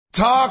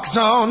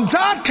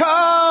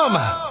TalkZone.com.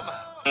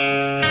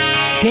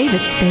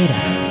 David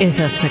Spada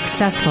is a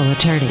successful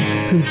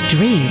attorney whose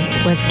dream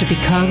was to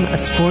become a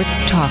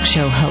sports talk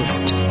show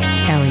host.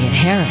 Elliot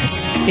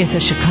Harris is a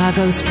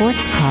Chicago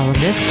sports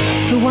columnist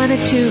who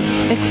wanted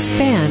to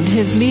expand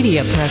his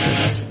media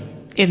presence.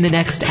 In the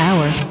next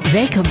hour,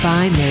 they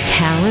combine their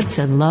talents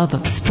and love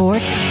of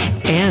sports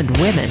and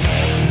women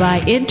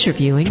by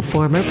interviewing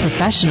former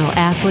professional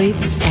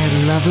athletes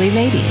and lovely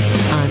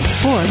ladies on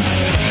sports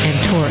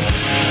and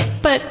torts.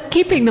 But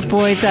keeping the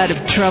boys out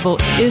of trouble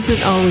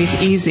isn't always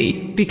easy,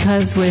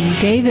 because when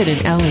David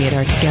and Elliot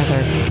are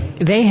together,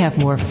 they have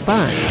more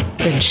fun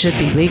than should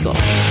be legal.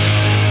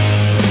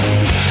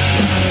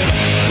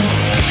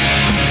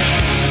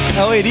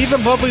 Elliot,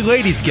 even lovely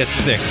ladies get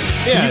sick.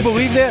 Yeah. Can you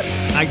believe that?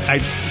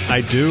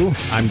 I do.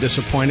 I'm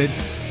disappointed.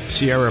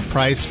 Sierra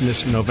Price,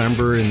 Miss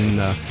November in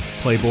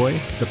Playboy,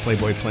 the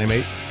Playboy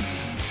Playmate,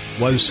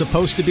 was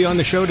supposed to be on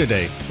the show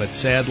today, but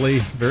sadly,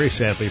 very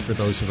sadly for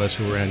those of us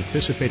who were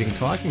anticipating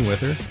talking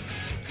with her,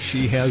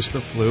 she has the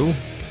flu,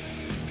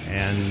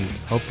 and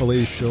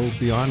hopefully she'll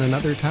be on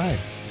another time.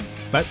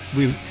 But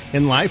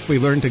in life, we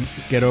learn to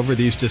get over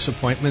these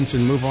disappointments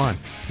and move on.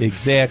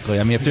 Exactly.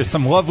 I mean, if there's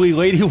some lovely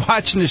lady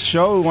watching the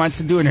show who wants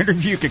to do an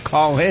interview, you could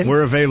call in.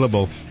 We're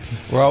available.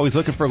 We're always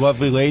looking for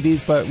lovely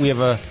ladies, but we have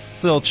a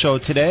filled show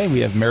today.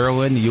 We have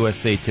Marilyn, the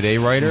USA Today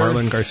writer.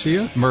 Merlin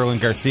Garcia,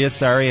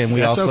 and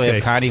we also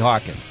have Connie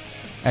Hawkins,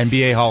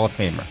 NBA Hall of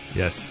Famer.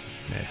 Yes,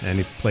 and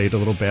he played a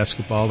little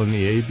basketball in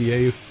the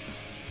ABA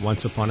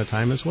once upon a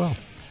time as well.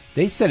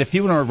 They said if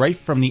he went right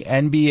from the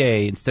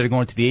NBA instead of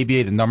going to the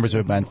ABA, the numbers would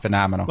have been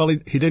phenomenal. Well, he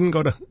didn't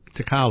go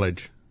to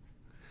college,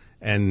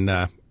 and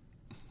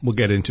we'll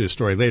get into his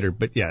story later.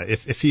 But yeah,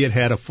 if he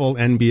had a full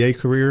NBA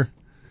career,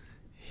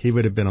 he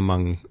would have been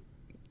among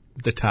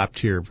the top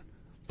tier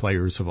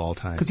players of all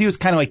time. Because he was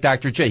kind of like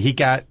Dr. J. He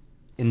got,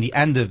 in the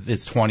end of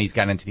his 20s,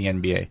 got into the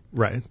NBA.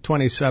 Right.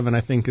 27,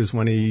 I think, is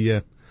when he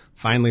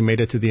finally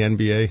made it to the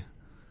NBA.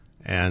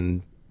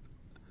 And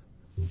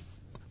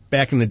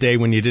back in the day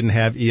when you didn't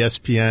have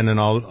ESPN and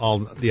all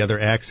the other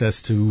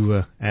access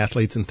to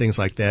athletes and things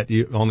like that,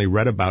 you only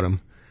read about them.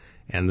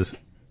 And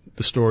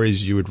the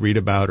stories you would read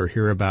about or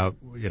hear about,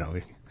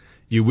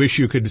 you wish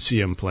you could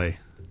see him play.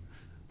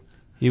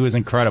 He was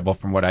incredible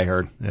from what I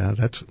heard. Yeah,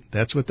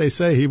 that's what they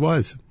say he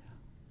was.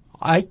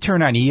 I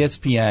turn on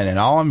ESPN and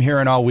all I'm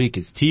hearing all week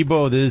is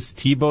Tebow this,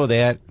 Tebow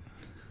that.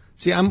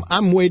 See,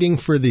 I'm waiting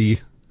for the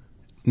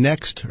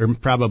next, or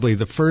probably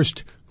the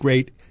first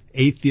great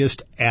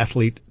atheist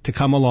athlete to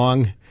come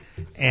along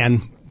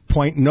and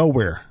point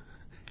nowhere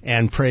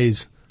and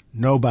praise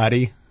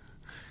nobody,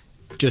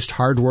 just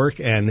hard work,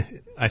 and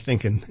I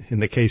think in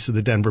the case of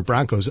the Denver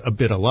Broncos, a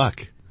bit of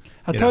luck.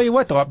 I'll tell you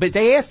what, though, but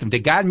they asked him,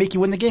 did God make you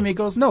win the game? He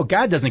goes, no,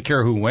 God doesn't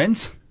care who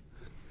wins.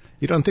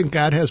 You don't think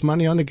God has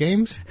money on the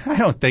games? I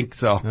don't think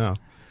so. No.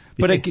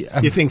 But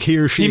you think he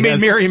or she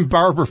made Marion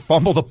Barber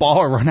fumble the ball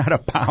or run out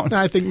of bounds? No,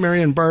 I think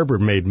Marion Barber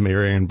made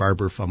Marion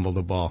Barber fumble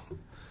the ball.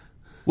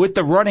 With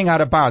the running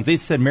out of bounds, they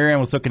said Marion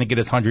was looking to get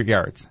his 100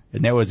 yards,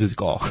 and that was his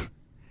goal.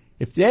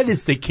 If that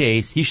is the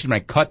case, he should have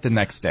been cut the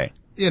next day.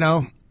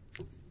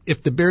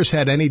 If the Bears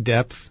had any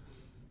depth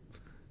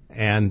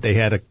and they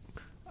had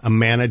a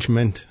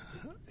management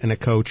and a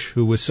coach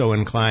who was so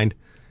inclined,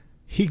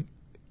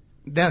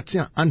 that's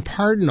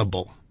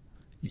unpardonable.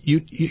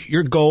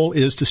 Your goal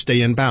is to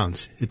stay in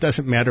bounds. It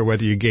doesn't matter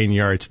whether you gain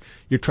yards.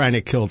 You're trying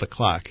to kill the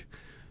clock.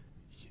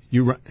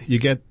 You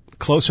get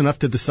close enough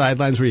to the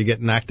sidelines where you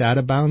get knocked out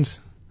of bounds.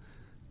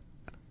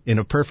 In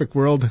a perfect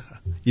world,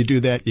 you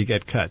do that, you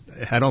get cut.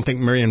 I don't think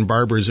Marion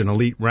Barber's an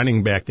elite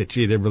running back that,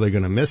 they're really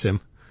going to miss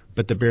him.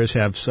 But the Bears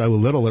have so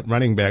little at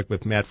running back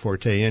with Matt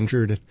Forte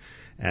injured.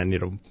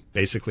 And,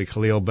 basically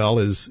Khalil Bell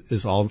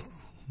is all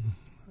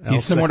else.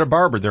 He's similar to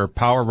Barber. They're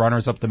power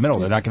runners up the middle.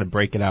 They're not going to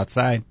break it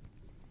outside.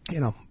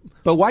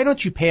 But why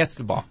don't you pass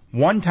the ball?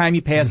 One time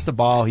he passed the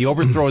ball, he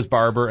overthrows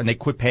Barber, and they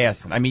quit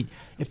passing. I mean,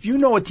 if you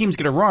know a team's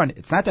going to run,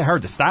 it's not that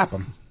hard to stop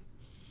them,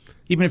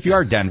 even if you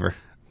are Denver.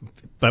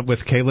 But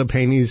with Caleb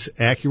Haney's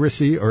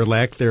accuracy or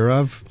lack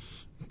thereof,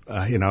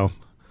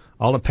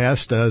 all a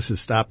pass does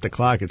is stop the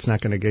clock. It's not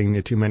going to gain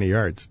you too many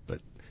yards. But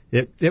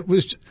it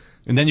was...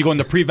 And then you go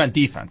into prevent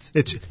defense.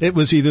 It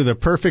was either the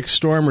perfect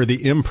storm or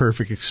the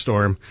imperfect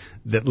storm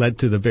that led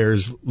to the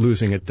Bears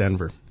losing at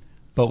Denver.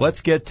 But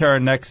let's get to our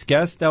next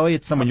guest,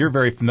 Elliot, someone you're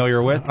very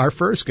familiar with. Our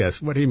first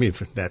guest. What do you mean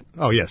for that?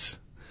 Oh, yes.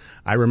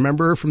 I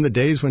remember her from the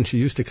days when she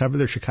used to cover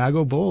the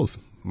Chicago Bulls.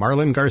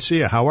 Marlon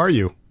Garcia, how are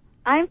you?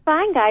 I'm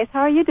fine, guys.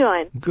 How are you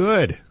doing?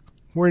 Good.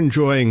 We're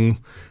enjoying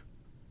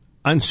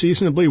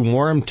unseasonably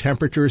warm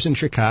temperatures in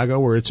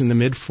Chicago, where it's in the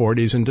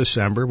mid-40s in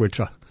December,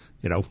 which,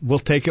 we'll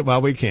take it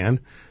while we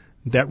can.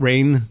 That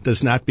rain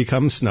does not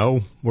become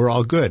snow. We're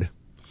all good.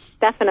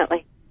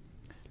 Definitely.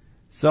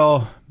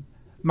 So,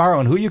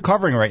 Marlon, who are you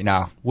covering right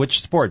now?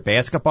 Which sport?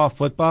 Basketball,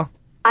 football?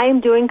 I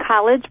am doing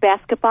college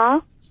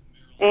basketball,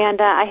 and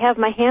I have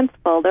my hands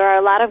full. There are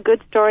a lot of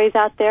good stories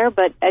out there,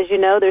 but as you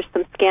know, there's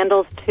some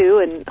scandals too,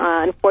 and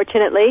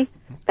unfortunately,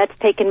 that's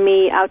taken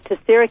me out to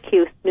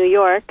Syracuse, New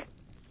York,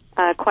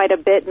 quite a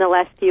bit in the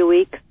last few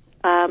weeks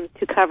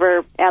to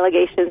cover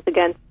allegations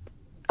against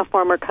a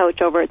former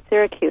coach over at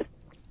Syracuse.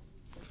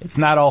 It's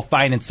not all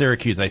fine in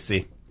Syracuse, I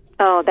see.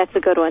 Oh, that's a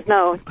good one.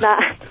 No, it's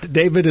not.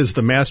 David is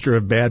the master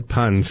of bad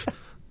puns.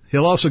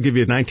 He'll also give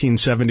you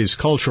 1970s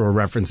cultural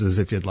references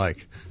if you'd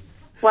like.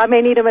 Well, I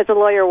may need him as a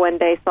lawyer one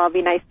day, so I'll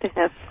be nice to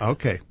him.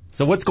 Okay.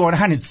 So what's going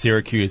on in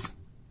Syracuse?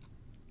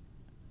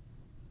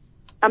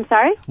 I'm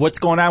sorry? What's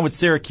going on with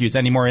Syracuse?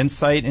 Any more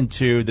insight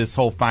into this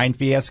whole fine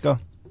fiasco?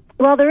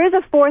 Well, there is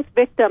a fourth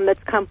victim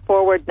that's come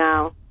forward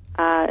now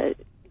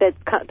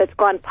that's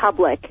gone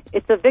public.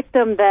 It's a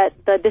victim that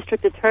the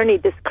district attorney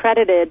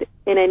discredited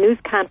in a news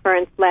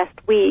conference last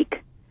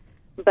week,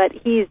 but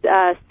he's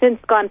since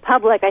gone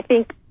public. I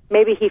think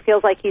maybe he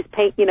feels like he's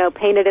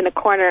painted in a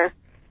corner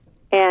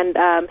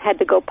and had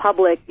to go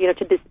public, to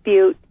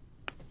dispute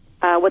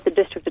what the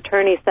district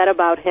attorney said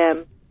about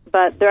him.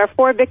 But there are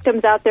 4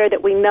 victims out there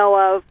that we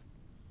know of,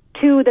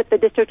 2 that the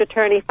district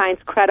attorney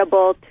finds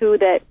credible, 2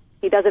 that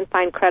he doesn't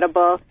find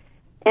credible.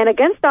 And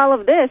against all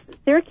of this,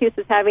 Syracuse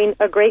is having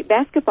a great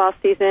basketball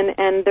season,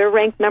 and they're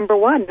ranked number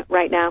 1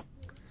 right now.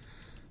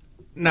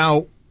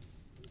 Now,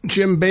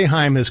 Jim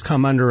Boeheim has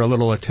come under a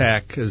little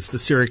attack as the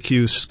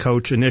Syracuse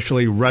coach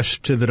initially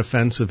rushed to the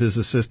defense of his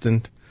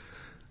assistant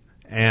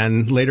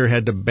and later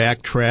had to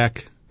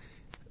backtrack.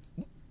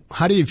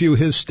 How do you view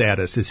his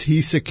status? Is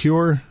he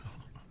secure,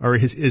 or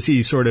is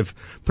he sort of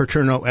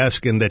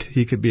Paterno-esque in that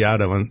he could be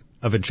out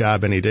of a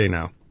job any day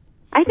now?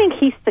 I think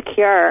he's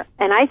secure,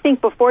 and I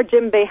think before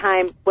Jim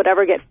Boeheim would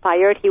ever get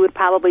fired, he would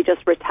probably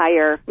just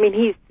retire. I mean,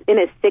 he's in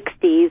his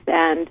 60s,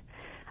 and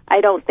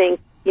I don't think,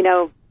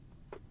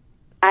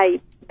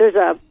 there's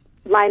a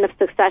line of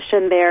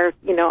succession there,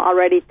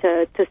 already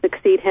to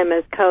succeed him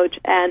as coach.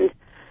 And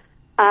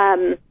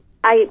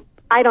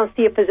I don't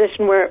see a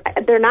position where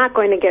they're not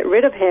going to get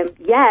rid of him,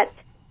 yet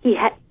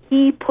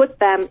he put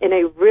them in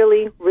a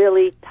really,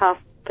 really tough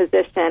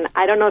position.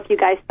 I don't know if you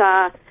guys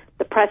saw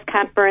the press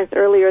conference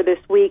earlier this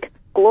week.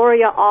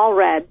 Gloria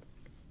Allred,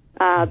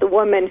 the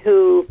woman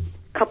who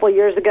a couple of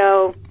years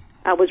ago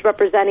was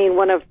representing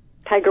one of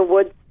Tiger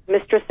Woods'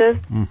 mistresses,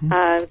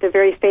 the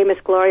very famous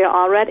Gloria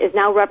Allred, is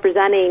now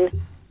representing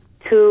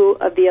 2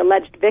 of the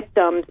alleged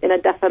victims in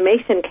a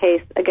defamation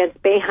case against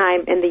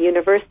Boeheim and the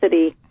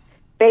university.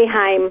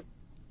 Boeheim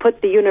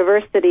put the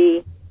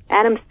university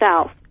and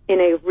himself in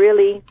a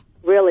really,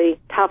 really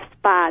tough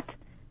spot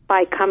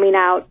by coming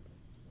out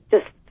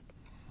just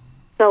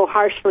so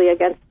harshly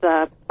against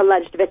the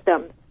alleged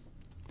victims.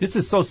 This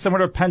is so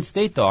similar to Penn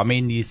State, though. I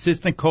mean, the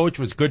assistant coach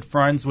was good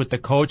friends with the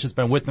coach, has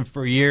been with him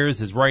for years,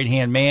 his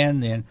right-hand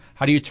man, and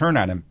how do you turn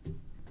on him?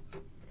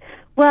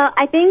 Well,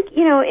 I think,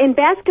 in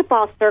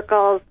basketball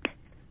circles,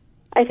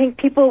 I think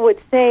people would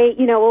say,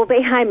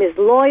 Boeheim is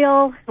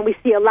loyal, and we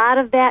see a lot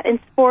of that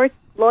in sports,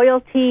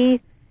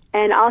 loyalty,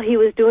 and all he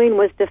was doing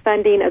was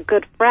defending a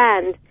good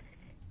friend.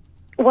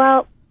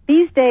 Well,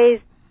 these days,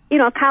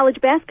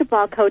 college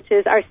basketball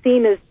coaches are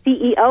seen as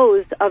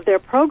CEOs of their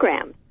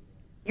programs.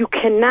 You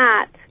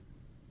cannot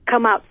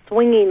come out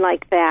swinging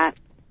like that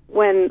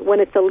when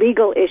it's a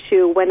legal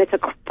issue, when it's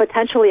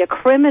potentially a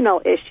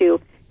criminal issue.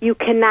 You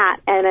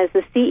cannot. And as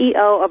the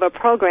CEO of a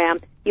program,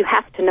 you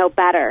have to know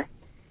better.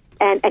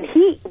 And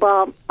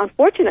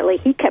unfortunately,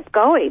 he kept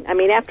going. I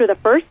mean, after the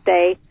first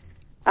day,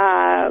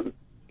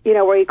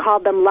 where he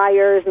called them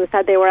liars and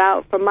said they were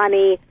out for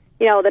money,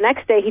 the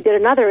next day he did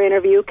another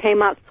interview,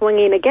 came out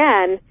swinging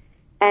again,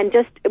 and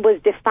just was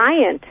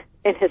defiant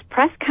in his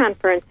press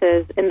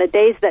conferences in the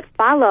days that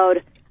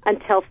followed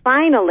until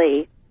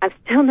finally, I'm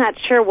still not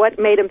sure what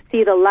made him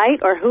see the light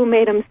or who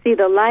made him see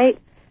the light,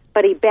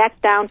 but he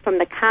backed down from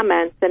the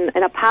comments and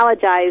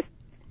apologized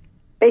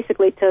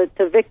basically to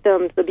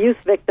victims, abuse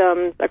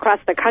victims across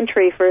the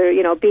country for,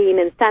 being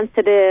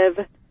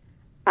insensitive,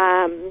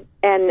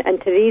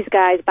 and to these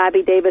guys,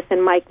 Bobby Davis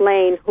and Mike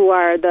Lane, who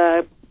are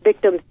the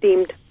victims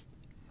deemed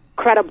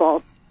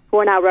credible, who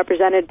are now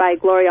represented by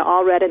Gloria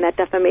Allred in that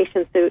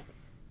defamation suit.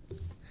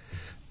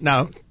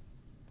 Now,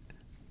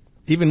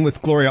 even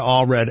with Gloria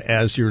Allred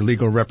as your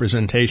legal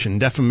representation,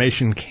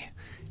 defamation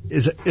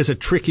is a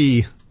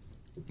tricky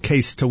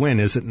case to win,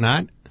 is it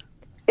not?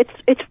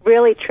 It's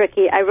really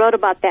tricky. I wrote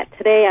about that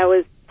today. I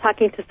was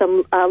talking to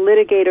some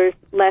litigators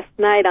last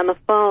night on the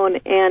phone,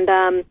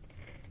 and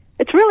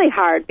it's really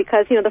hard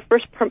because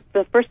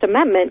the First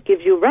Amendment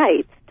gives you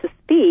rights to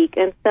speak,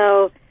 and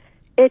so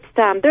it's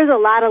there's a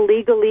lot of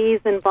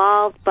legalese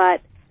involved.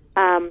 But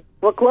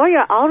what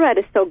Gloria Allred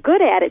is so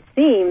good at, it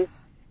seems,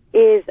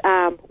 is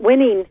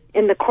winning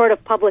in the court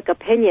of public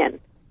opinion.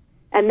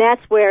 And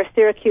that's where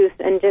Syracuse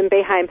and Jim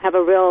Boeheim have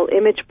a real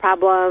image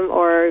problem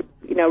or,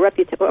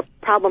 a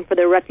problem for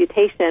their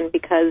reputation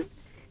because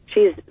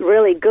she's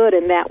really good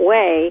in that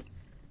way.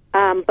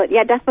 But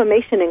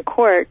defamation in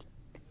court,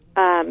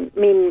 are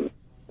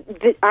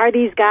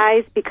these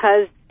guys,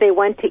 because they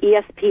went to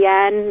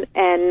ESPN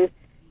and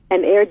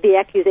aired the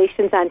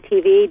accusations on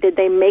TV, did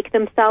they make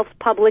themselves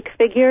public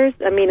figures?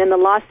 I mean, in the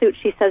lawsuit,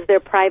 she says they're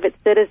private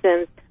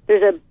citizens.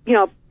 There's a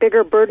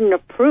bigger burden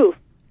of proof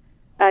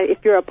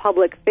if you're a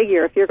public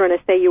figure, if you're going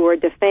to say you were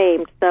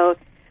defamed. So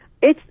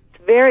it's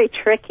very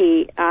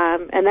tricky.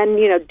 And then,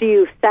 do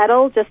you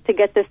settle just to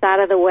get this out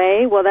of the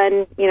way? Well,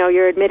 then,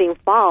 you're admitting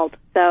fault.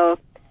 So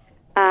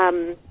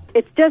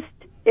it's just,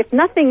 if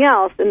nothing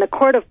else, in the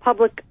court of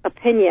public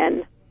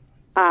opinion,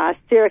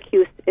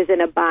 Syracuse is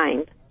in a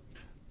bind.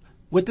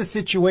 With the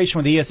situation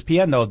with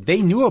ESPN, though,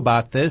 they knew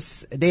about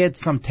this. They had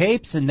some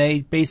tapes, and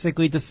they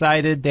basically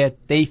decided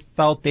that they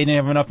felt they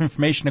didn't have enough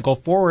information to go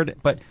forward.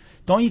 But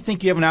don't you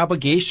think you have an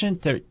obligation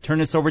to turn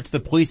this over to the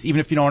police,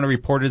 even if you don't want to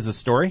report it as a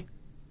story?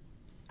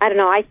 I don't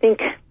know. I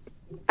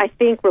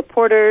think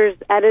reporters,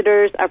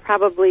 editors are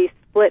probably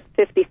split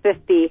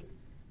 50-50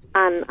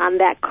 on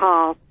that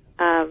call.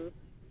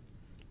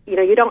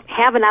 You don't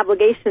have an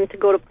obligation to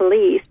go to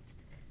police.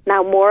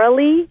 Now,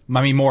 morally...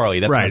 morally,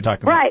 that's what I'm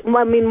talking about. Right.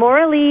 Well,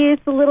 morally,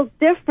 it's a little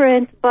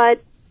different,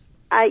 but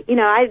if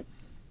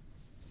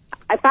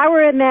I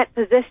were in that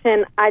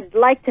position, I'd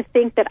like to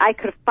think that I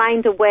could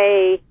find a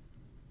way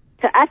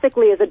to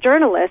ethically, as a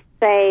journalist,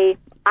 say,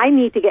 I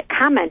need to get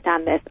comment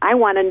on this. I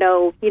want to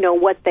know,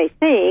 what they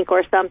think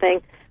or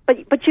something.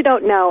 But you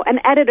don't know.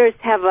 And editors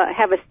have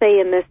a say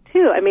in this,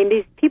 too. I mean,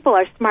 these people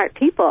are smart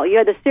people. You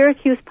have the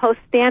Syracuse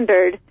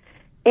Post-Standard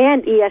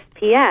and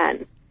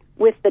ESPN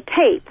with the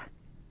tape,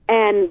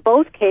 and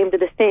both came to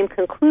the same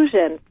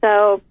conclusion.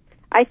 So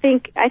I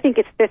think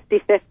it's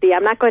 50-50.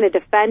 I'm not going to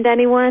defend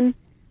anyone,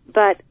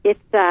 but it's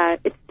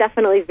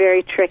definitely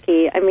very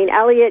tricky. I mean,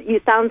 Elliot, you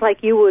sounds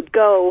like you would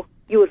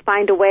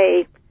find a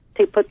way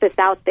to put this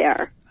out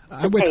there.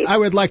 I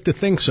would like to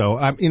think so.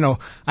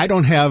 I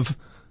don't have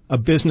a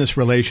business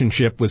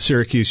relationship with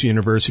Syracuse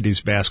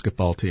University's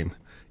basketball team.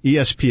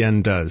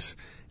 ESPN does.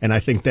 And I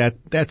think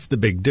that's the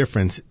big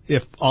difference.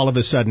 If all of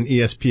a sudden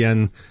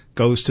ESPN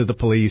goes to the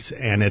police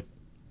and it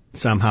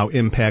somehow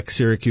impacts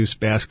Syracuse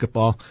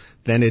basketball,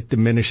 then it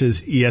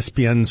diminishes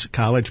ESPN's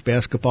college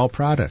basketball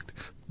product.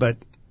 But,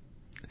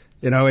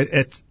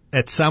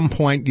 at some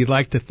point you'd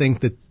like to think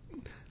that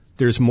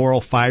there's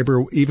moral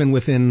fiber even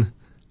within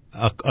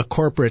a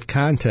corporate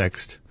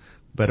context.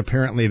 But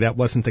apparently that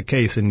wasn't the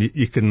case, and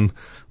you can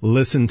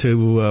listen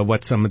to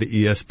what some of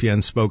the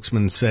ESPN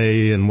spokesmen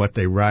say and what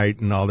they write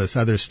and all this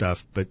other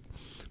stuff. But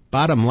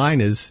bottom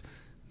line is,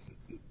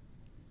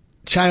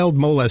 child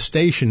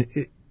molestation,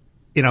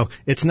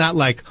 it's not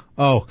like,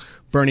 oh,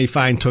 Bernie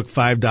Fine took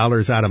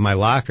 $5 out of my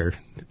locker.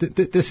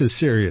 This is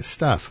serious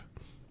stuff.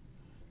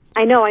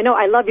 I know.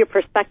 I love your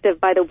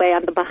perspective, by the way,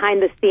 on the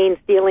behind-the-scenes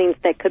dealings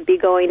that could be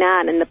going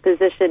on and the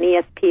position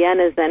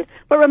ESPN is in.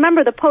 But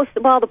remember, the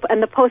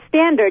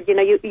Post-Standard,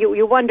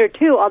 you wonder,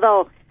 too,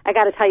 although I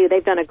got to tell you,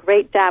 they've done a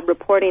great job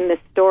reporting this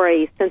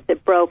story since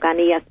it broke on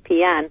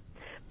ESPN.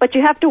 But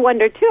you have to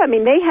wonder, too, I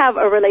mean, they have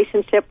a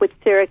relationship with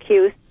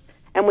Syracuse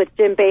and with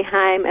Jim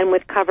Boeheim and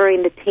with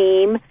covering the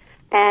team.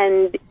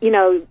 And,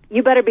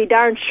 you better be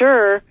darn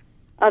sure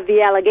of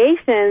the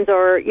allegations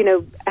or,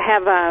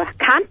 have a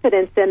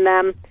confidence in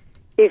them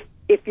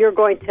if you're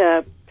going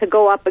to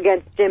go up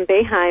against Jim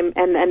Boeheim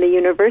and the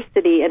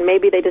university, and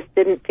maybe they just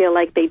didn't feel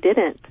like they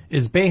didn't.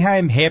 Is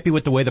Boeheim happy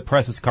with the way the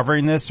press is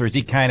covering this, or is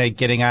he kind of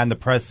getting on the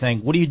press saying,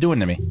 what are you doing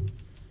to me?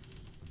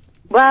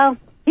 Well,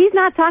 he's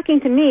not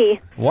talking to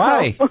me.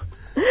 Why? So.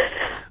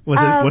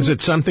 Was it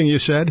something you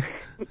said?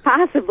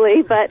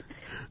 Possibly, but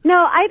no,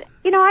 I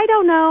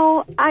don't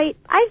know. I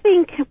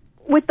think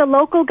with the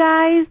local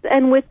guys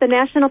and with the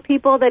national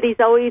people that he's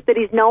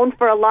known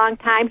for a long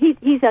time, he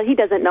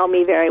doesn't know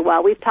me very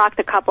well. We've talked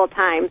a couple of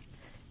times,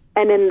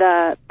 and in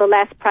the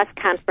last press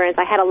conference,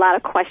 I had a lot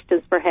of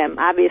questions for him,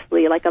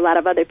 obviously, like a lot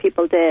of other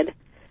people did.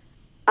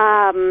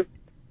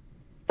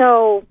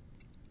 So,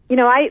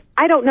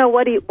 I don't know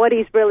what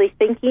he's really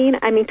thinking.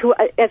 I mean,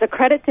 as a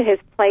credit to his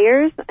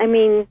players, I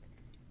mean,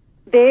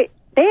 they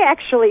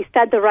actually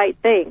said the right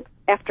thing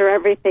after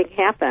everything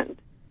happened.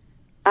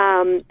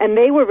 And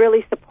they were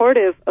really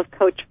supportive of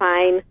Coach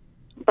Fine,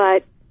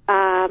 but,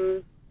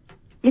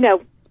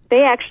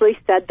 they actually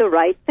said the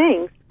right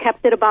things,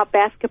 kept it about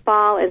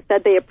basketball and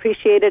said they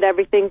appreciated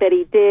everything that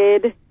he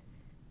did.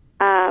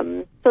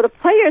 So the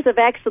players have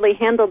actually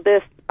handled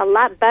this a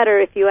lot better,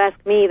 if you ask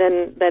me,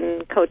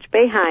 than Coach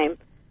Boeheim.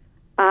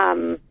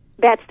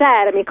 That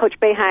said, I mean, Coach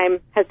Boeheim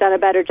has done a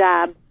better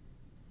job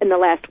in the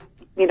last,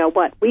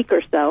 week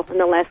or so. In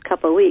the last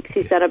couple of weeks,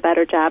 he's done a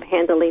better job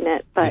handling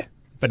it, but...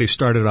 But he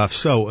started off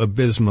so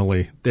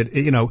abysmally that,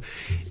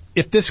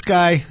 if this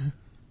guy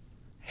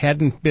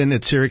hadn't been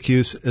at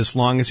Syracuse as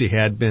long as he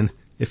had been,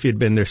 if he'd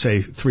been there,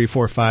 say, 3,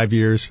 4, 5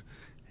 years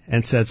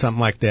and said something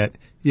like that,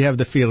 you have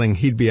the feeling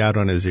he'd be out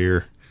on his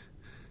ear.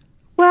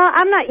 Well,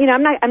 I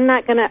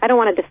don't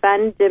want to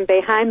defend Jim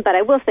Boeheim, but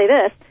I will say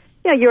this,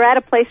 you're at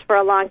a place for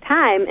a long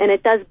time and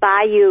it does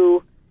buy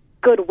you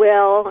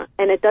goodwill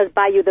and it does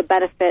buy you the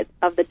benefit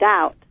of the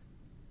doubt.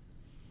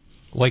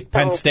 Like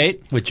Penn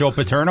State with Joe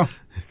Paterno?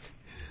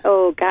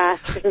 Oh,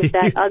 gosh, isn't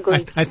that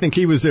ugly? I think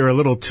he was there a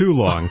little too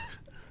long.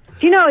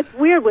 It's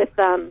weird with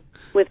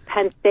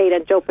Penn State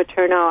and Joe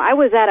Paterno. I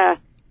was at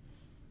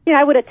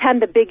I would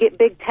attend the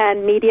Big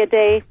Ten Media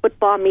Day,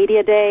 football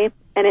media day,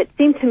 and it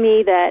seemed to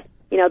me that,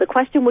 the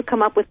question would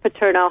come up with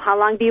Paterno, how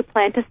long do you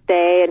plan to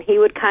stay? And he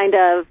would kind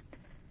of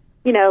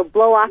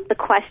blow off the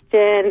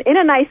question in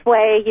a nice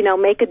way,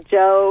 make a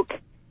joke.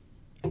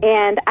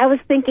 And I was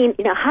thinking,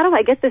 how do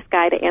I get this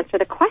guy to answer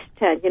the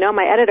question?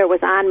 My editor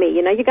was on me.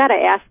 You got to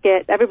ask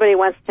it. Everybody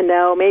wants to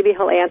know. Maybe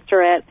he'll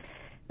answer it.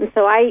 And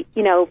so I,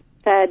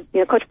 said,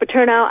 Coach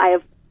Paterno, I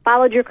have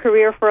followed your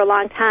career for a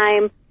long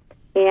time.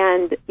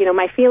 And,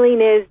 my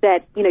feeling is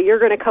that, you're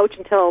going to coach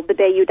until the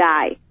day you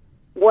die.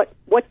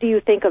 What do you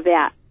think of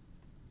that?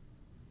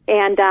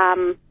 And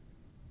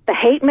the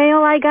hate mail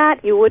I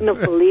got, you wouldn't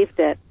have believed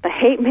it. The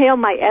hate mail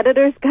my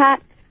editors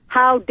got,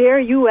 how dare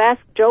you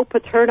ask Joe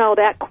Paterno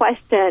that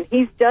question?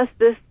 He's just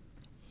this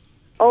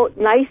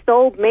nice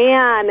old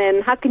man,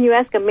 and how can you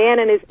ask a man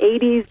in his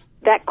 80s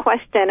that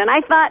question? And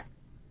I thought,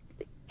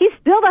 he's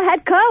still the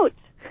head coach.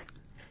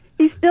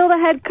 He's still the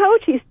head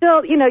coach. He's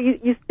still,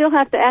 you still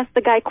have to ask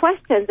the guy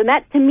questions. And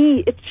that, to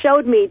me, it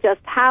showed me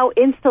just how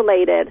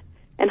insulated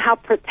and how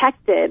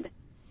protected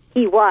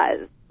he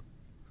was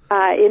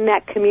in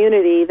that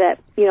community, that,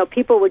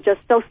 people were just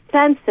so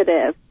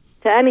sensitive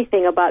to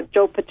anything about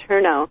Joe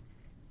Paterno.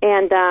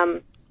 And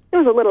it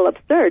was a little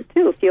absurd,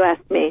 too, if you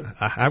ask me.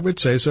 I would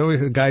say so.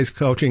 The guy's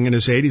coaching in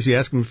his 80s. You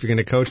ask him if you're going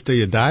to coach till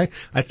you die.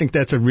 I think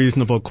that's a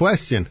reasonable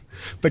question.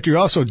 But you're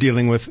also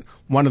dealing with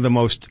one of the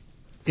most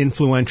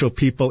influential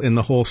people in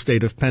the whole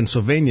state of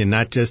Pennsylvania,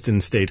 not just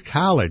in State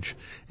College.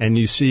 And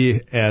you see,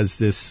 as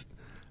this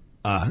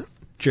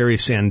Jerry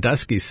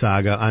Sandusky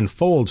saga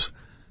unfolds,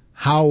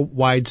 how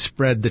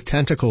widespread the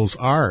tentacles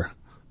are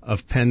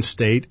of Penn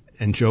State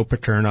and Joe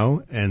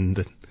Paterno,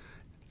 and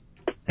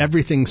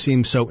everything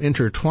seems so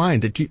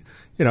intertwined that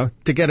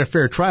to get a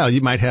fair trial, you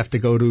might have to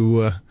go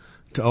to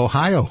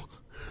Ohio.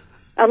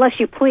 Unless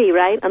you plea,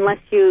 right? Unless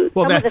you.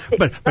 Well,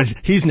 but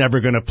he's never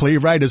going to plea,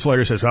 right? His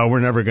lawyer says, we're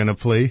never going to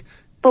plea.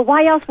 But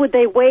why else would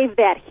they waive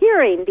that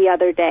hearing the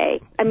other day?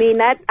 I mean,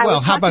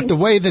 how about the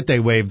way that they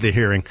waived the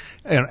hearing?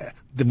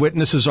 The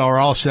witnesses are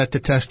all set to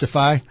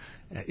testify,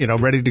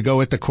 ready to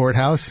go at the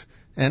courthouse,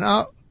 and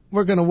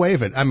we're going to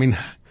waive it. I mean,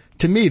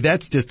 to me,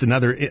 that's just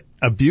another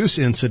abuse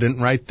incident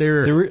right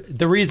there.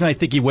 The reason I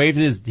think he waived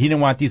it is he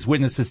didn't want these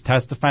witnesses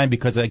testifying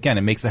because, again,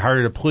 it makes it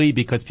harder to plea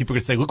because people are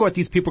going to say, look what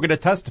these people are going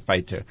to testify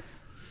to.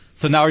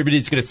 So now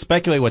everybody's going to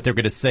speculate what they're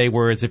going to say,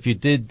 whereas if you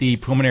did the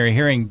preliminary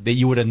hearing, that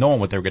you would have known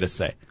what they were going to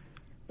say.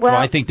 Well, so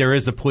I think there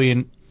is a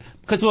plea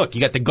because, look,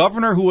 you got the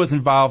governor who was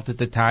involved at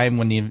the time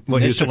when the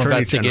initial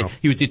investigation.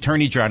 He was the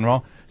attorney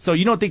general. So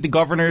you don't think the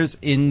governors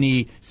in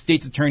the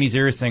state's attorney's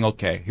area saying,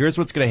 okay, here's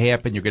what's going to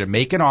happen. You're going to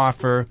make an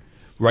offer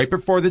right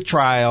before the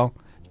trial,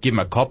 give him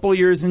a couple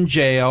years in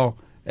jail,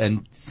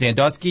 and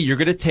Sandusky, you're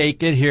going to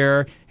take it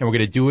here, and we're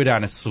going to do it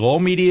on a slow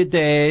media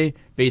day,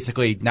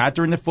 basically not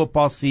during the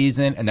football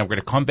season, and then we're going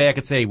to come back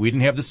and say we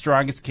didn't have the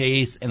strongest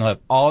case, and they'll have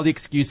all the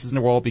excuses in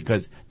the world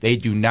because they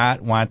do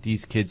not want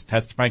these kids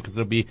testifying because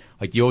it'll be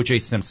like the O.J.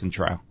 Simpson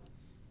trial.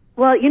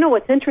 Well,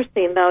 what's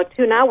interesting, though,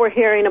 too, now we're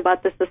hearing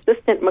about this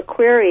assistant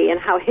McQuarrie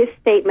and how his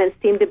statements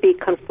seem to be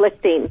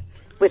conflicting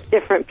with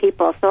different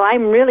people. So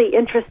I'm really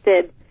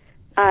interested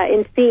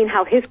in seeing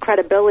how his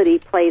credibility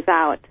plays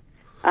out.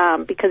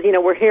 Because,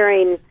 we're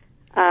hearing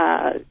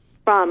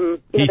from...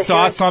 he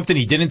saw something,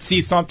 he didn't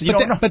see something.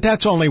 But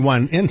that's only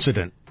one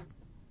incident.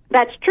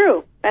 That's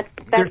true.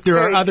 There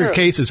are other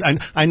cases.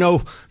 I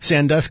know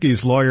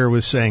Sandusky's lawyer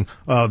was saying,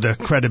 the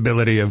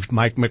credibility of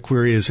Mike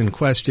McQuarrie is in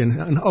question.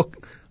 And,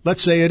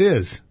 let's say it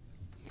is.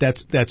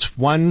 That's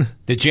one.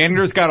 The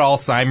janitor's got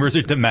Alzheimer's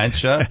or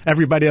dementia.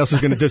 Everybody else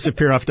is going to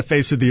disappear off the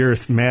face of the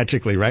earth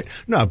magically, right?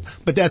 No,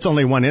 but that's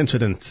only one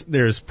incident.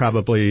 There's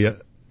probably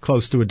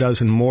close to a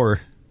dozen more.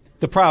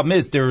 The problem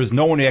is there was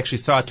no one who actually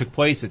saw it took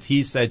place. It's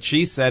he said,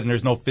 she said, and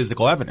there's no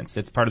physical evidence.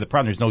 That's part of the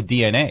problem. There's no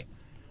DNA.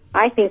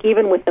 I think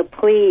even with the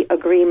plea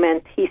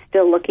agreement, he's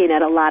still looking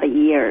at a lot of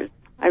years.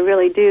 I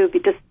really do.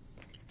 Because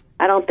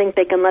I don't think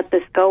they can let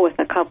this go with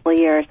a couple of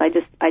years. I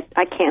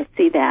can't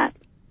see that.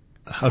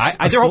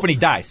 They're hoping he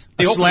dies.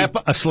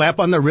 A slap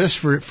on the wrist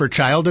for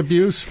child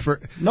abuse?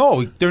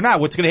 No, they're not.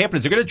 What's going to happen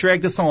is they're going to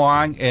drag this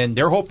along, and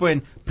they're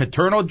hoping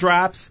Paterno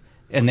drops,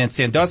 and then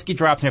Sandusky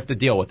drops and have to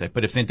deal with it.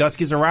 But if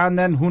Sandusky's around,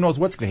 then who knows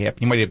what's going to happen.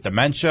 He might have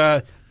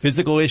dementia,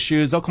 physical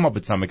issues. They'll come up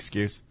with some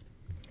excuse.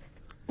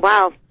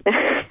 Wow.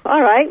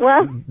 All right,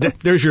 well.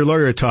 There's your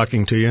lawyer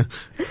talking to you.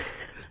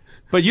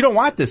 But you don't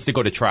want this to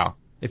go to trial.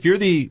 If you're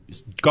the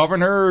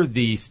governor,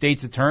 the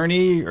state's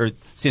attorney, or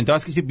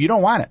Sandusky's people, you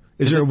don't want it.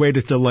 Is there a way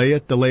to delay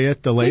it?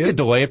 You could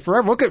delay it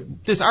forever. Look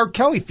at this R.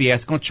 Kelly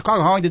fiasco in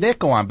Chicago. How long did that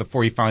go on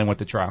before he finally went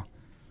to trial?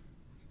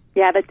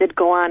 Yeah, that did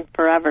go on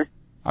forever.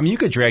 I mean, you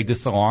could drag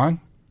this along.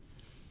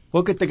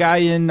 Look at the guy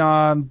in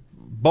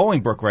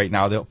Bolingbrook right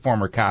now, the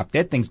former cop.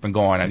 That thing's been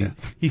going on. Yeah.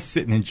 He's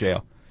sitting in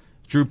jail.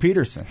 Drew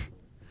Peterson.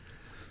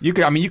 You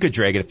could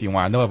drag it if you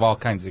want. They'll have all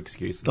kinds of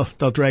excuses.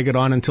 They'll drag it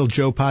on until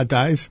Joe Pa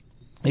dies?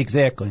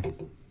 Exactly.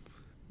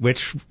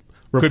 Which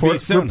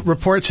reports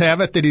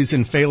have it that he's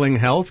in failing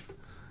health.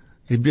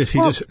 He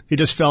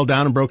just fell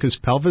down and broke his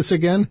pelvis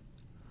again.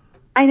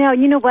 I know.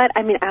 You know what?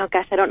 I mean, oh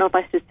gosh, I don't know if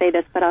I should say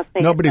this, but I'll say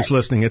Nobody's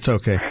listening. It's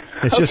okay.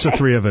 It's just the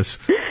three of us.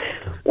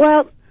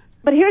 Well,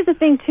 But here's the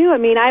thing, too. I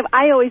mean,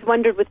 I always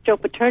wondered with Joe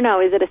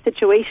Paterno, is it a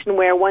situation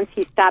where once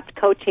he stopped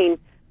coaching,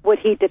 would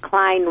he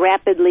decline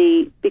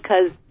rapidly?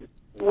 Because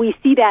we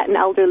see that in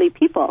elderly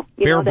people.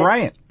 Bear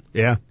Bryant.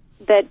 Yeah.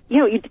 That,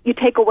 you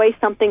take away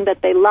something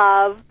that they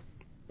love.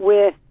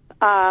 With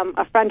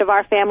a friend of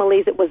our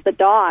family's, it was the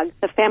dog.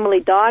 The family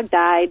dog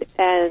died,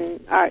 and,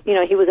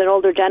 he was an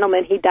older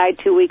gentleman. He died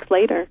 2 weeks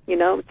later.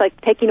 It's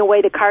like taking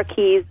away the car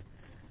keys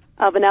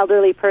of an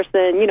elderly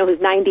person, who's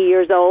 90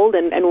 years old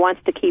and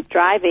wants to keep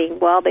driving.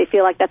 Well, they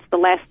feel like that's the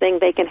last thing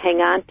they can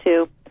hang on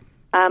to.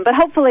 But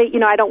hopefully,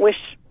 I don't wish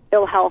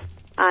ill health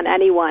on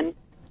anyone.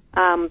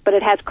 But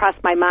it has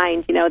crossed my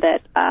mind,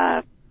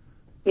 that,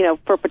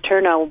 for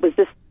Paterno, was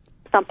this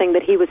something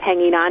that he was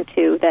hanging on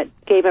to that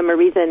gave him a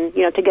reason,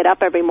 to get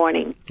up every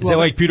morning. Is that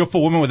like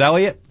Beautiful Woman with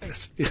Elliot?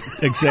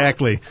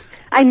 Exactly.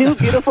 I knew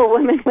Beautiful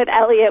Woman with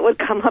Elliot would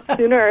come up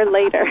sooner or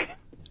later.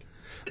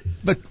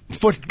 But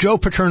Joe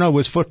Paterno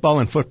was football,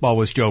 and football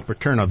was Joe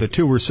Paterno. The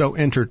two were so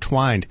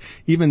intertwined,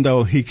 even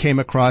though he came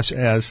across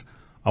as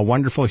a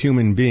wonderful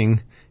human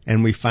being,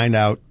 and we find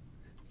out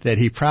that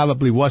he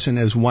probably wasn't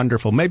as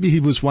wonderful. Maybe he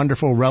was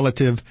wonderful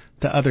relative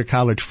to other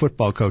college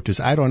football coaches.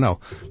 I don't know.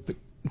 But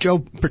Joe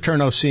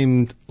Paterno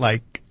seemed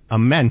like a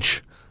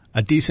mensch,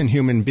 a decent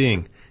human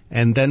being.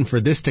 And then for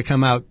this to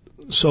come out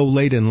so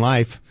late in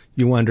life,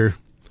 you wonder,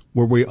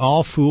 were we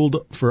all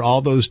fooled for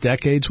all those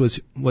decades?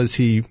 Was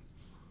he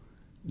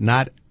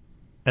not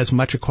as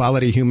much a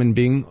quality human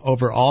being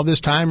over all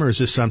this time, or is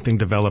this something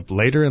developed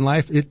later in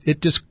life?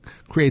 It just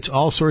creates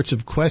all sorts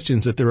of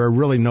questions that there are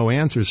really no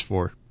answers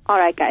for. All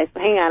right, guys,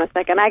 hang on a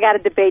second. I got to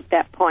debate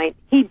that point.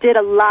 He did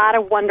a lot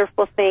of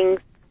wonderful things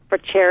for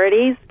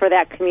charities, for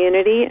that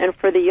community, and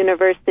for the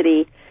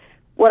university.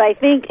 What I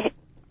think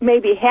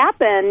maybe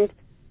happened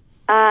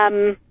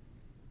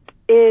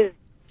is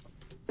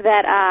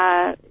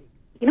that,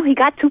 he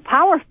got too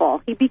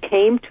powerful. He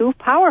became too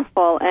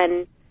powerful,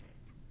 and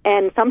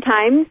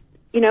sometimes,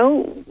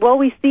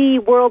 we see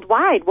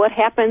worldwide what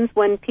happens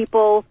when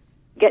people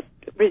get,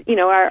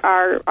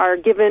 are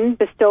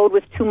bestowed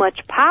with too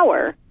much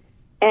power.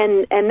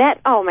 And that,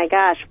 oh my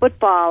gosh,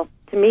 football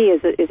to me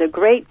is a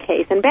great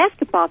case, and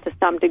basketball to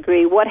some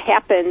degree. What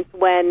happens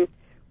when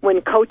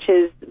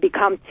coaches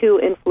become too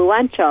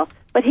influential?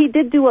 But he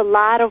did do a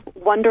lot of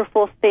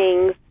wonderful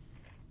things,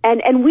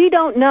 and we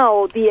don't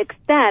know the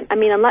extent. I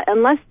mean,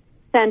 unless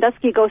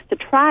Sandusky goes to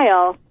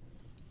trial,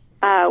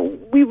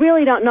 we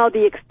really don't know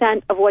the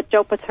extent of what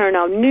Joe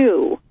Paterno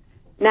knew.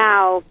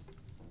 Now,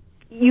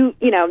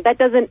 that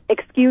doesn't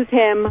excuse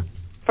him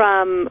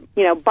from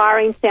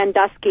barring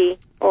Sandusky.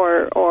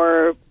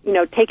 Or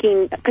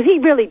taking, because he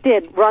really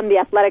did run the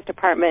athletic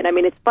department. I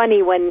mean, it's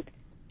funny when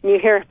you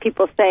hear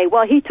people say,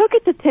 well, he took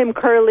it to Tim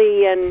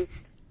Curley and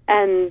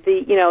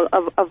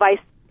the, a vice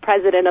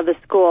president of the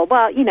school.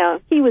 Well,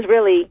 he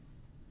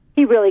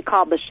really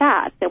called the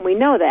shots, and we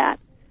know that.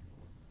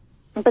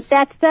 But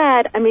that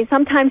said, I mean,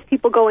 sometimes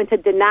people go into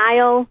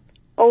denial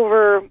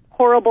over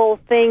horrible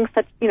things,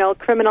 such,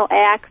 criminal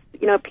acts.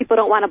 People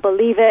don't want to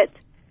believe it.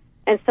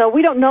 And so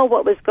we don't know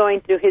what was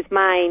going through his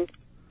mind.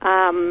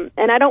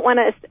 And I don't want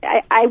to,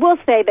 I will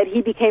say that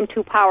he became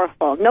too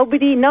powerful. No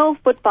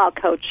football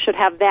coach should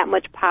have that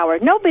much power.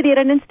 Nobody at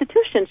an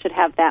institution should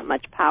have that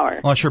much power.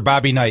 Unless you're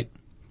Bobby Knight.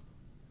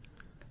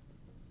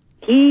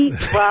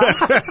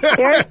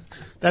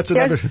 That's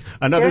another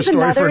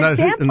story for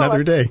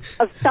another day.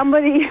 Of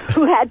somebody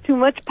who had too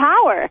much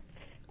power.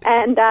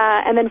 And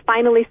then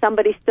finally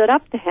somebody stood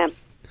up to him.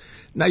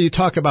 Now you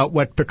talk about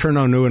what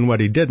Paterno knew and what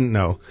he didn't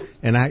know.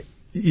 And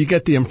you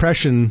get the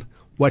impression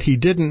what he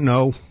didn't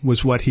know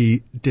was what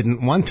he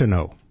didn't want to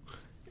know,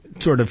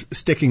 sort of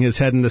sticking his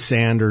head in the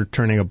sand or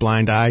turning a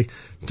blind eye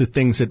to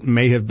things that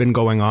may have been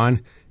going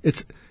on.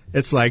 It's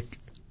like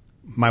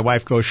my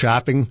wife goes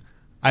shopping.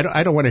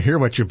 I don't want to hear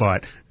what you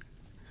bought.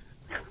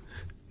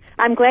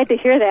 I'm glad to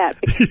hear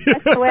that, because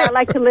that's the way I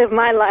like to live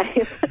my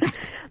life.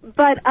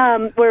 But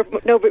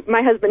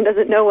my husband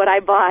doesn't know what I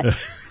bought.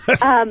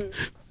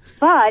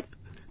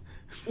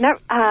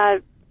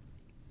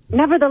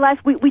 Nevertheless,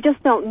 we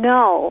just don't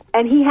know.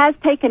 And he has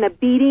taken a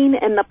beating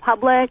in the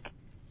public,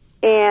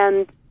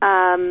 and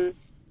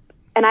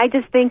I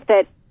just think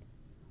that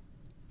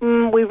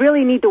we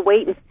really need to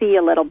wait and see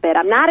a little bit.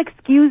 I'm not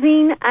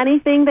excusing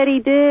anything that he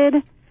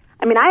did.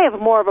 I mean, I have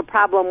more of a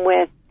problem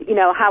with,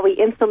 how he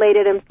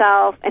insulated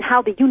himself and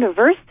how the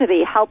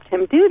university helped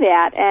him do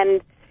that.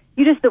 And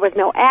there was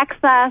no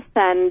access,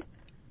 and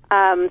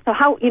so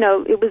how,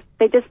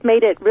 they just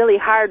made it really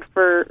hard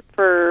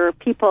for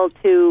people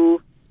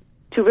to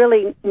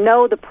really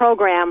know the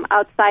program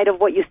outside of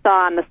what you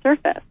saw on the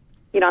surface.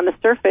 On the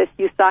surface,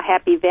 you saw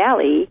Happy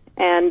Valley,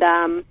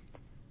 and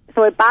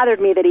so it bothered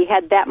me that he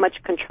had that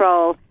much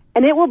control.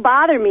 And it will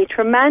bother me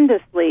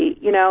tremendously,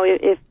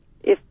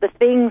 if the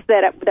things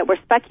that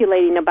we're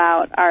speculating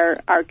about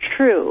are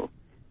true.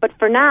 But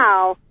for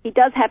now, he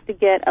does have to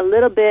get a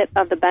little bit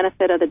of the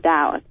benefit of the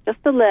doubt, just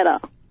a little.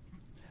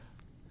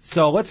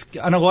 So let's,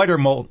 on a lighter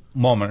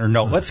moment or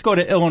no, let's go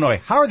to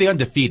Illinois. How are they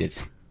undefeated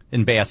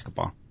in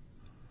basketball?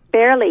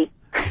 Barely.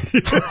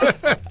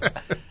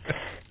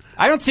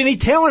 I don't see any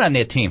talent on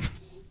that team.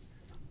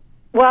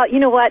 Well, you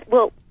know what?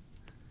 Well,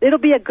 it'll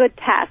be a good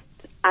test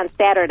on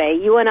Saturday.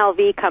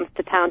 UNLV comes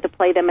to town to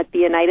play them at the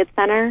United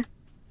Center,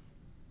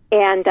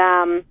 and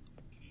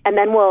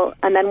then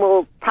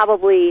we'll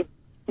probably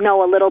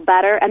know a little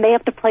better. And they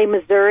have to play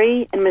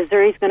Missouri, and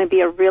Missouri's going to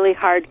be a really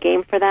hard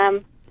game for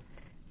them.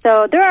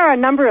 So there are a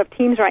number of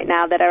teams right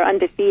now that are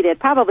undefeated,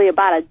 probably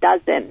about a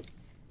dozen,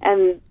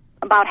 and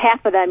about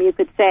half of them you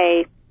could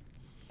say,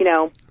 you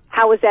know,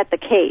 how is that the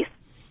case?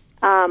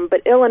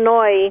 But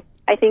Illinois,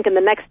 I think in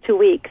the next 2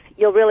 weeks,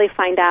 you'll really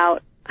find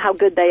out how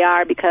good they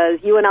are, because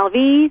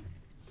UNLV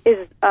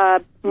is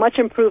a much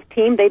improved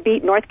team. They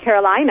beat North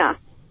Carolina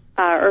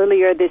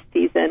earlier this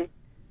season,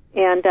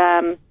 and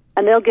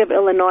they'll give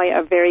Illinois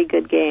a very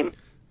good game.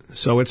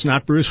 So it's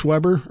not Bruce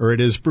Weber, or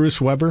it is Bruce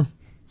Weber?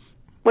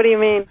 What do you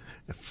mean?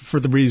 For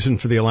the reason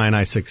for the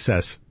Illini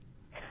success.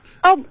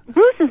 Oh,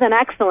 Bruce is an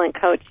excellent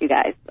coach, you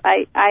guys.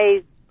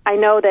 I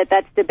know that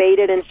that's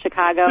debated in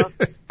Chicago.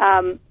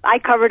 I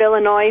covered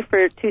Illinois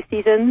for 2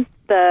 seasons,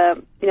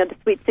 the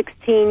Sweet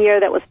 16 year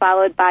that was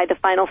followed by the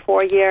Final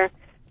Four year.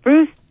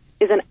 Bruce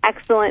is an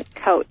excellent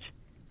coach.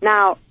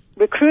 Now,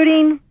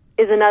 recruiting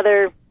is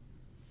another,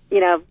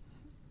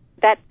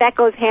 that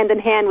goes hand in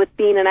hand with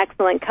being an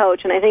excellent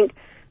coach, and I think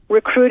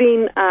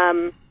recruiting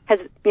has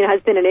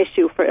been an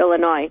issue for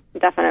Illinois,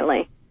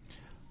 definitely.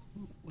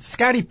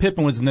 Scottie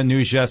Pippen was in the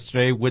news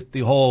yesterday with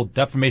the whole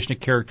defamation of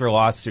character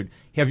lawsuit.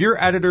 Have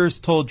your editors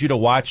told you to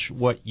watch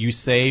what you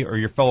say, or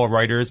your fellow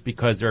writers,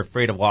 because they're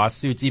afraid of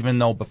lawsuits, even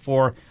though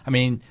before,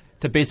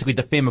 to basically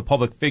defame a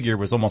public figure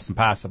was almost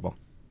impossible?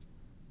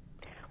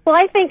 Well,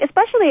 I think,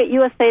 especially at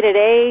USA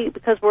Today,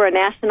 because we're a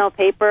national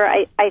paper,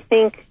 I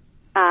think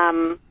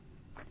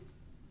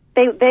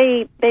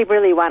they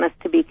really want us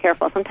to be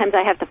careful. Sometimes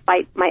I have to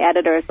fight my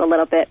editors a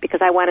little bit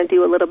because I want to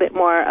do a little bit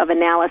more of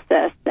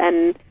analysis,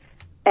 and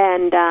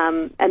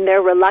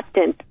they're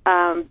reluctant.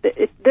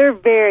 They're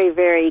very,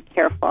 very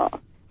careful,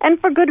 and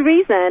for good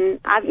reason.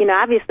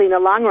 Obviously, in the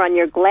long run,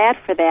 you're glad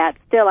for that.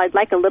 Still, I'd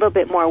like a little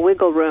bit more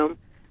wiggle room.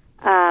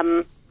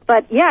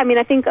 But yeah,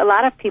 I think a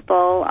lot of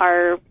people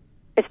are,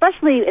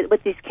 especially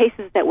with these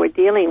cases that we're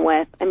dealing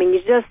with.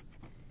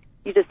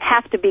 You just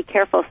have to be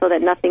careful so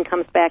that nothing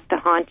comes back to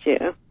haunt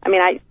you.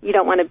 You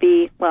don't want to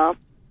be,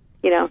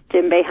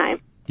 Jim Boeheim.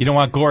 You don't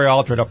want Gloria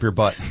Aldred up your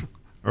butt.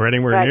 Or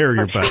anywhere near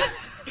your butt.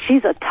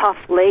 She's a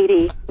tough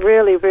lady.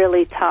 Really,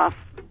 really tough.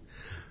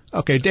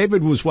 Okay,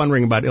 David was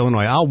wondering about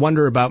Illinois. I'll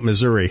wonder about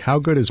Missouri. How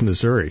good is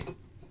Missouri?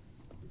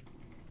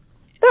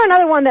 They're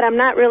another one that I'm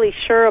not really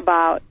sure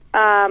about. They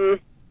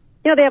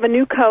have a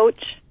new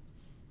coach,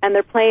 and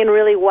they're playing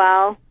really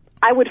well.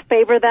 I would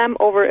favor them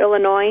over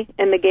Illinois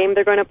in the game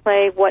they're going to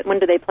play. When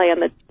do they play, on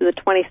the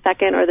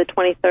 22nd or the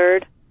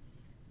 23rd?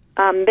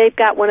 They've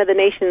got one of the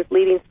nation's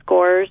leading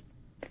scorers,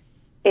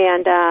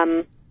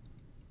 and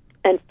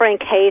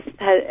Frank Hayes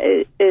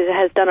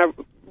has done a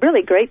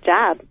really great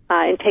job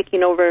in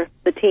taking over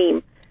the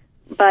team.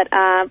 But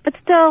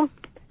still,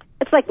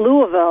 it's like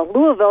Louisville.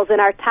 Louisville's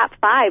in our top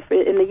 5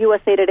 in the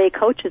USA Today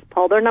coaches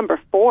poll. They're number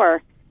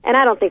 4. And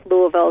I don't think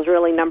Louisville is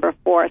really number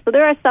 4. So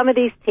there are some of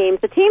these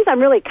teams. The teams I'm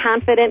really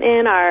confident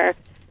in are,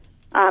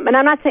 and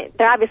I'm not saying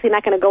they're obviously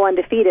not going to go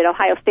undefeated.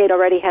 Ohio State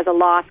already has a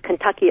loss.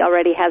 Kentucky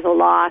already has a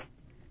loss.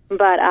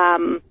 But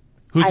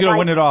who's going to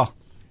win it all?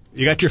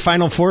 You got your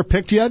Final Four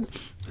picked yet?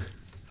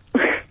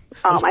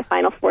 Oh, my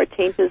Final Four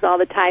changes all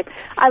the time.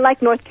 I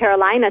like North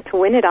Carolina to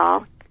win it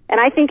all, and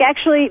I think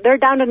actually they're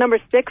down to number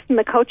 6 in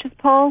the coaches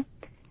poll,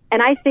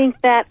 and I think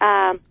that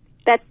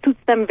that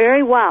suits them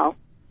very well.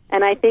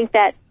 And I think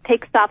that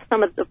takes off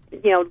some of the,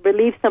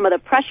 relieves some of the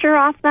pressure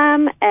off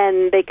them,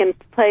 and they can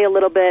play a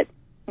little bit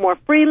more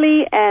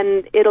freely,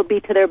 and it'll be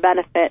to their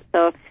benefit.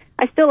 So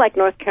I still like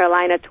North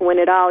Carolina to win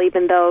it all,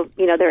 even though,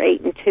 they're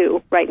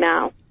 8-2 right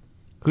now.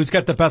 Who's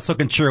got the best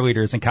looking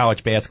cheerleaders in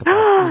college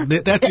basketball?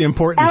 That's the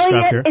important Elliot,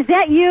 stuff here. Is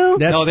that you?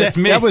 That's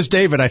me. That was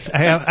David. I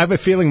have a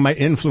feeling my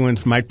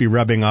influence might be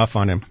rubbing off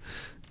on him.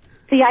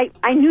 See,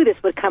 I knew this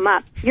would come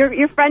up.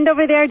 Your friend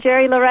over there,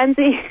 Jerry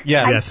Lorenzi.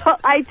 Yes.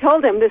 I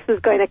told him this was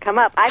going to come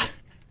up.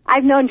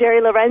 I've known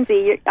Jerry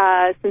Lorenzi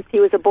since he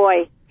was a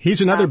boy.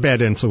 He's another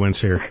bad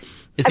influence here.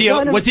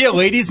 Was he a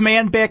ladies'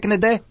 man back in the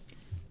day?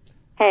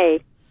 Hey,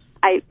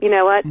 you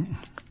know what?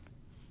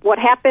 What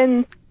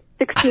happened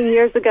 16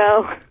 years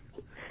ago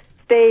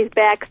stays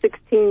back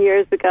 16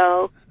 years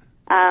ago.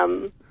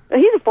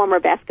 He's a former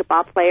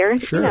basketball player.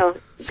 Sure.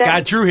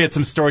 Scott Drew had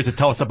some stories to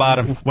tell us about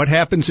him. What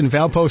happens in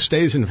Valpo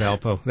stays in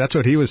Valpo. That's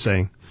what he was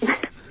saying.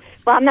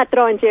 Well, I'm not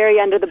throwing Jerry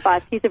under the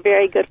bus. He's a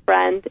very good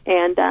friend,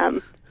 and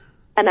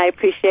I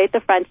appreciate the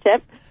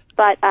friendship.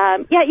 But,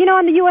 on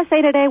the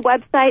USA Today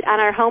website, on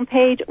our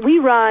homepage, we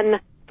run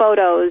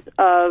photos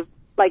of,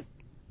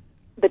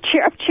 the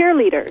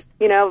cheerleaders,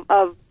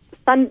 of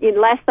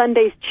last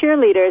Sunday's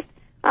cheerleaders.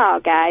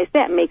 Oh, guys,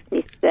 that makes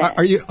me sick.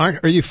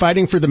 Are you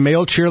fighting for the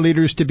male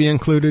cheerleaders to be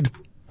included?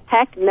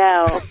 Heck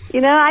no.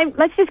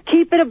 Let's just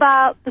keep it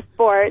about the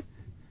sport.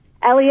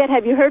 Elliot,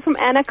 have you heard from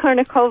Anna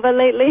Kournikova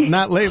lately?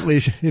 Not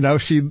lately.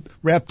 She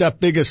wrapped up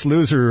Biggest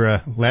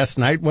Loser last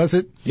night, was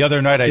it? The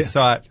other night I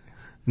saw it.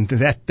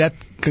 That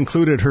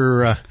concluded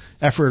her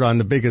effort on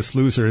The Biggest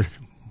Loser.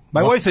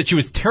 My wife said she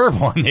was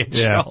terrible on that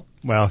Yeah, show.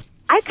 well,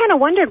 I kind of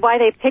wondered why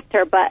they picked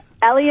her, but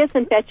Elliot's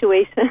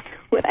infatuation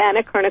with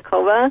Anna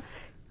Kournikova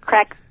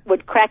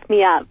would crack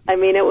me up. I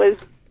mean,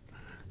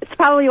 it's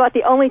probably about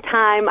the only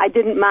time I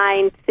didn't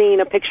mind seeing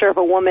a picture of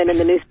a woman in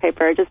the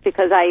newspaper, just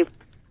because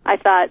I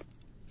thought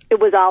it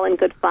was all in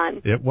good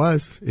fun. it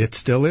was. It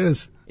still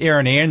is.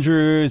 Erin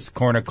Andrews,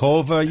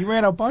 Kournikova, you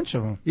ran a bunch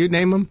of them. You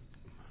name them.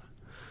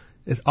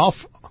 It's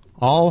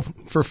all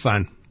for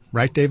fun.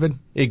 Right, David?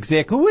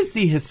 Exactly. Who was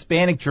the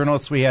Hispanic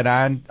journalist we had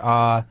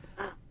on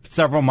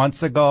several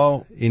months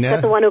ago? Is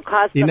that the one who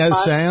caused the Inez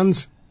fuss?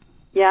 Sands?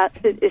 Yeah,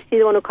 is she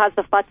the one who caused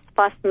the fuss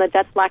in the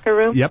Jets locker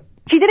room? Yep.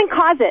 She didn't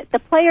cause it. The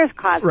players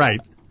caused Right.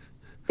 it.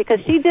 Because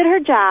she did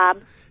her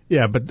job.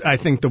 Yeah, but I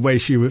think the way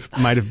she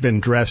might have been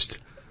dressed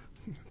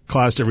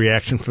caused a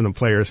reaction from the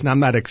players. And I'm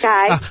not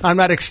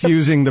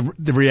excusing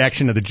the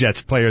reaction of the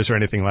Jets players or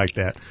anything like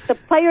that. The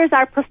players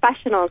are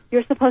professionals.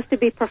 You're supposed to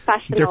be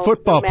professional. They're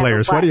football no matter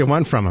players. What do you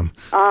want from them?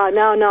 Oh,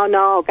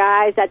 no,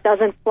 guys, that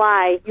doesn't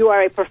fly. You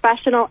are a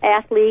professional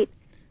athlete.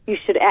 You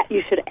should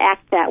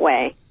act that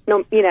way.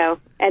 No,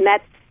 and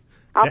that's.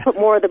 I'll put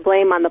more of the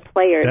blame on the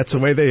players. That's the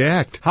way they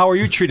act. How are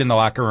you treated in the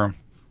locker room?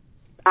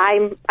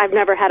 I've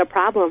never had a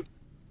problem.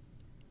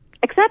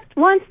 Except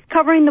once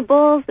covering the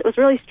Bulls, it was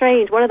really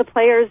strange. One of the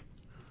players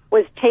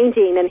was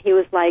changing, and he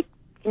was like,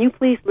 "Can you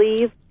please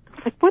leave?" I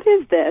was like, "What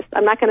is this?"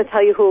 I'm not going to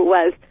tell you who it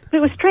was, but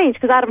it was strange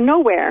because out of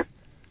nowhere.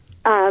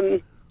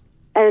 And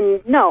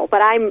no,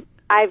 but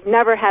I've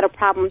never had a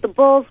problem. The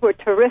Bulls were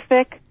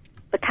terrific.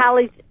 The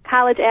college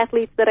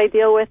athletes that I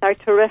deal with are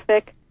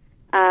terrific.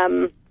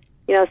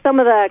 Some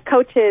of the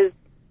coaches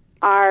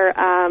are.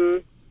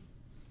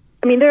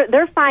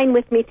 They're fine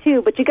with me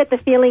too, but you get the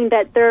feeling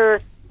that they're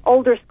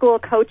older school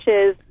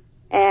coaches,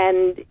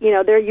 and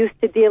they're used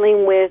to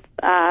dealing with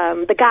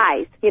the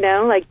guys,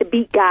 like the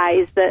beat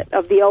guys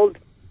of the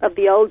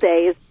old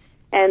days,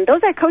 and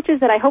those are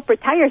coaches that I hope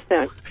retire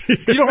soon.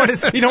 You don't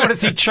want to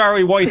see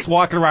Charlie Weiss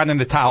walking around in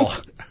a towel.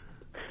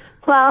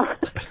 Well,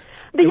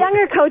 the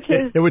younger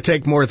coaches. It would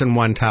take more than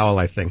one towel,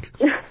 I think.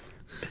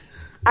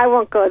 I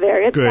won't go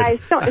there. Good. Guys,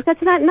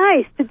 that's not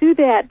nice to do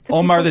that.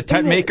 Omar the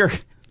tent maker.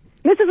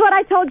 This is what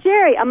I told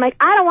Jerry. I'm like,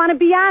 I don't want to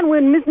be on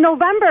when Miss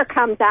November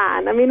comes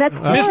on. I mean, that's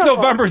Miss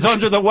November's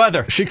under the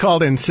weather. She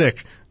called in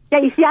sick. Yeah,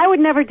 you see, I would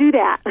never do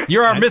that.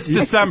 You're our Miss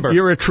December.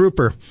 You're a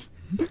trooper.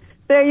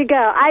 There you go.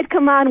 I'd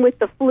come on with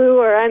the flu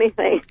or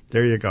anything.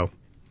 There you go.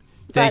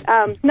 But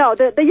no,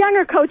 the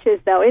younger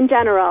coaches, though, in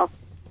general,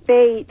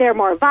 they're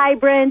more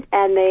vibrant,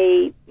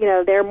 and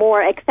they're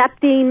more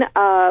accepting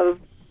of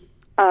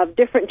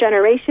different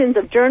generations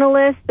of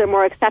journalists. They're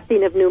more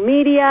accepting of new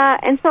media,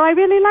 and so I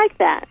really like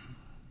that.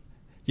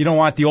 You don't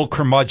want the old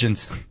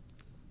curmudgeons.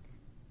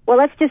 Well,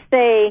 let's just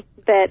say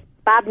that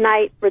Bob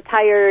Knight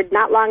retired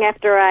not long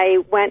after I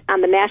went on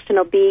the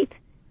national beat,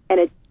 and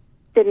it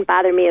didn't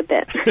bother me a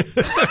bit.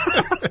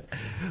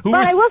 But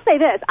I will say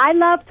this. I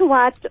love to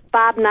watch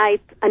Bob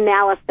Knight's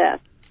analysis.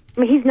 I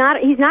mean, he's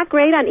not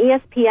great on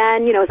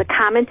ESPN, as a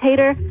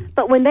commentator,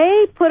 but when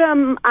they put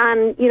him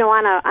on,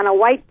 on a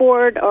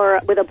whiteboard or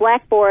with a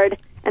blackboard,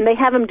 and they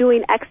have him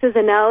doing X's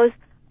and O's,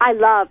 I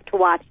love to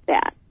watch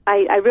that.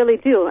 I really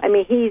do. I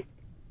mean, he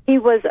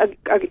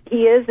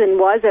is and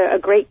was a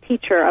great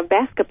teacher of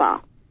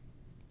basketball.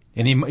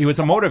 And he was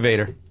a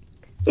motivator.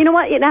 You know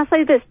what? And I'll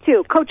say this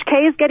too. Coach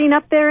K is getting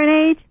up there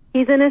in age.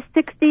 He's in his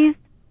 60s.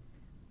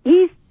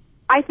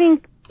 I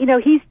think,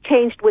 he's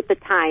changed with the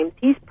times.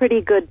 He's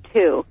pretty good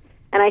too.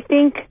 And I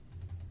think,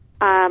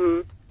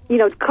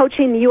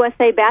 coaching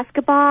USA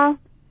basketball,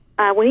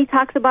 when he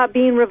talks about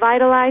being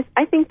revitalized,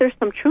 I think there's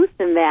some truth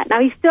in that.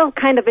 Now, he's still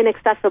kind of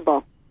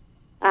inaccessible.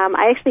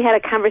 I actually had a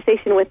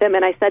conversation with him,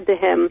 and I said to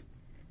him,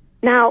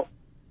 now,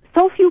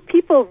 so few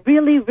people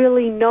really,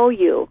 really know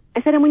you.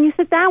 I said, and when you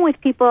sit down with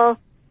people,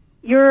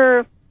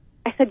 you're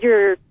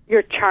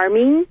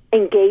charming,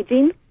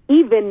 engaging,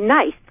 even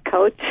nice,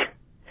 Coach.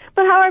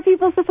 But how are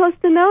people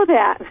supposed to know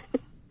that?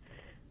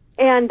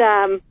 And,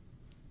 and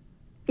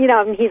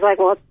he's like,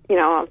 well,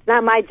 it's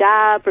not my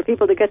job for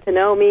people to get to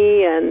know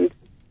me, and,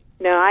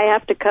 I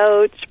have to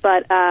coach.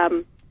 But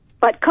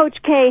Coach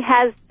K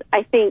has,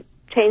 I think,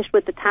 changed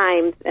with the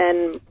times,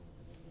 and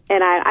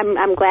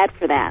I'm glad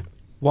for that.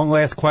 One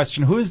last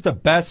question. Who is the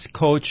best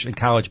coach in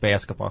college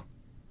basketball?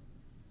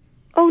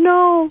 Oh,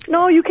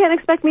 no, you can't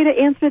expect me to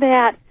answer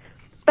that.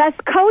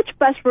 Best coach,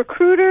 best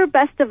recruiter,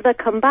 best of the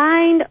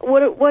combined.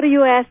 What are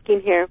you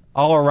asking here?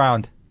 All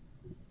around.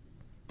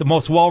 The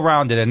most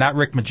well-rounded, and not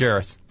Rick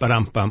Majerus.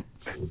 Bump.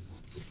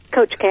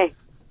 Coach K.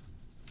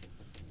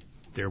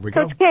 There we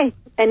go. Coach K.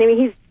 And I mean,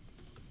 he's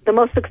the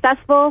most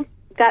successful,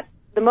 got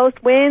the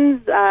most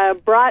wins,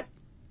 brought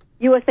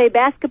USA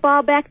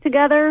basketball back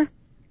together.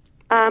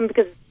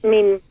 Because, I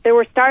mean, there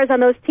were stars on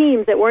those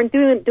teams that weren't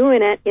doing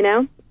it,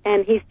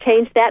 and he's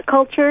changed that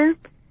culture.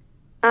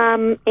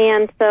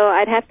 And so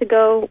I'd have to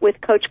go with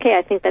Coach K.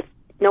 I think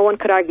no one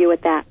could argue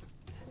with that.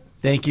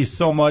 Thank you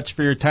so much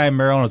for your time,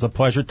 Marilyn. It was a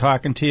pleasure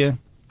talking to you.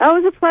 Oh,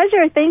 it was a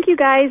pleasure. Thank you,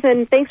 guys,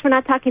 and thanks for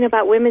not talking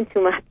about women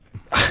too much.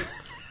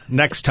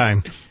 Next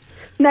time.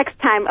 Next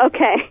time,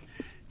 okay.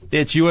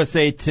 It's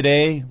USA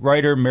Today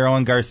writer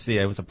Marilyn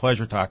Garcia. It was a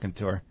pleasure talking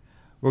to her.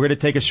 We're going to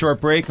take a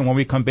short break, and when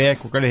we come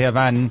back, we're going to have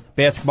on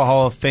Basketball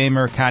Hall of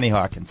Famer Connie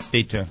Hawkins.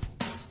 Stay tuned.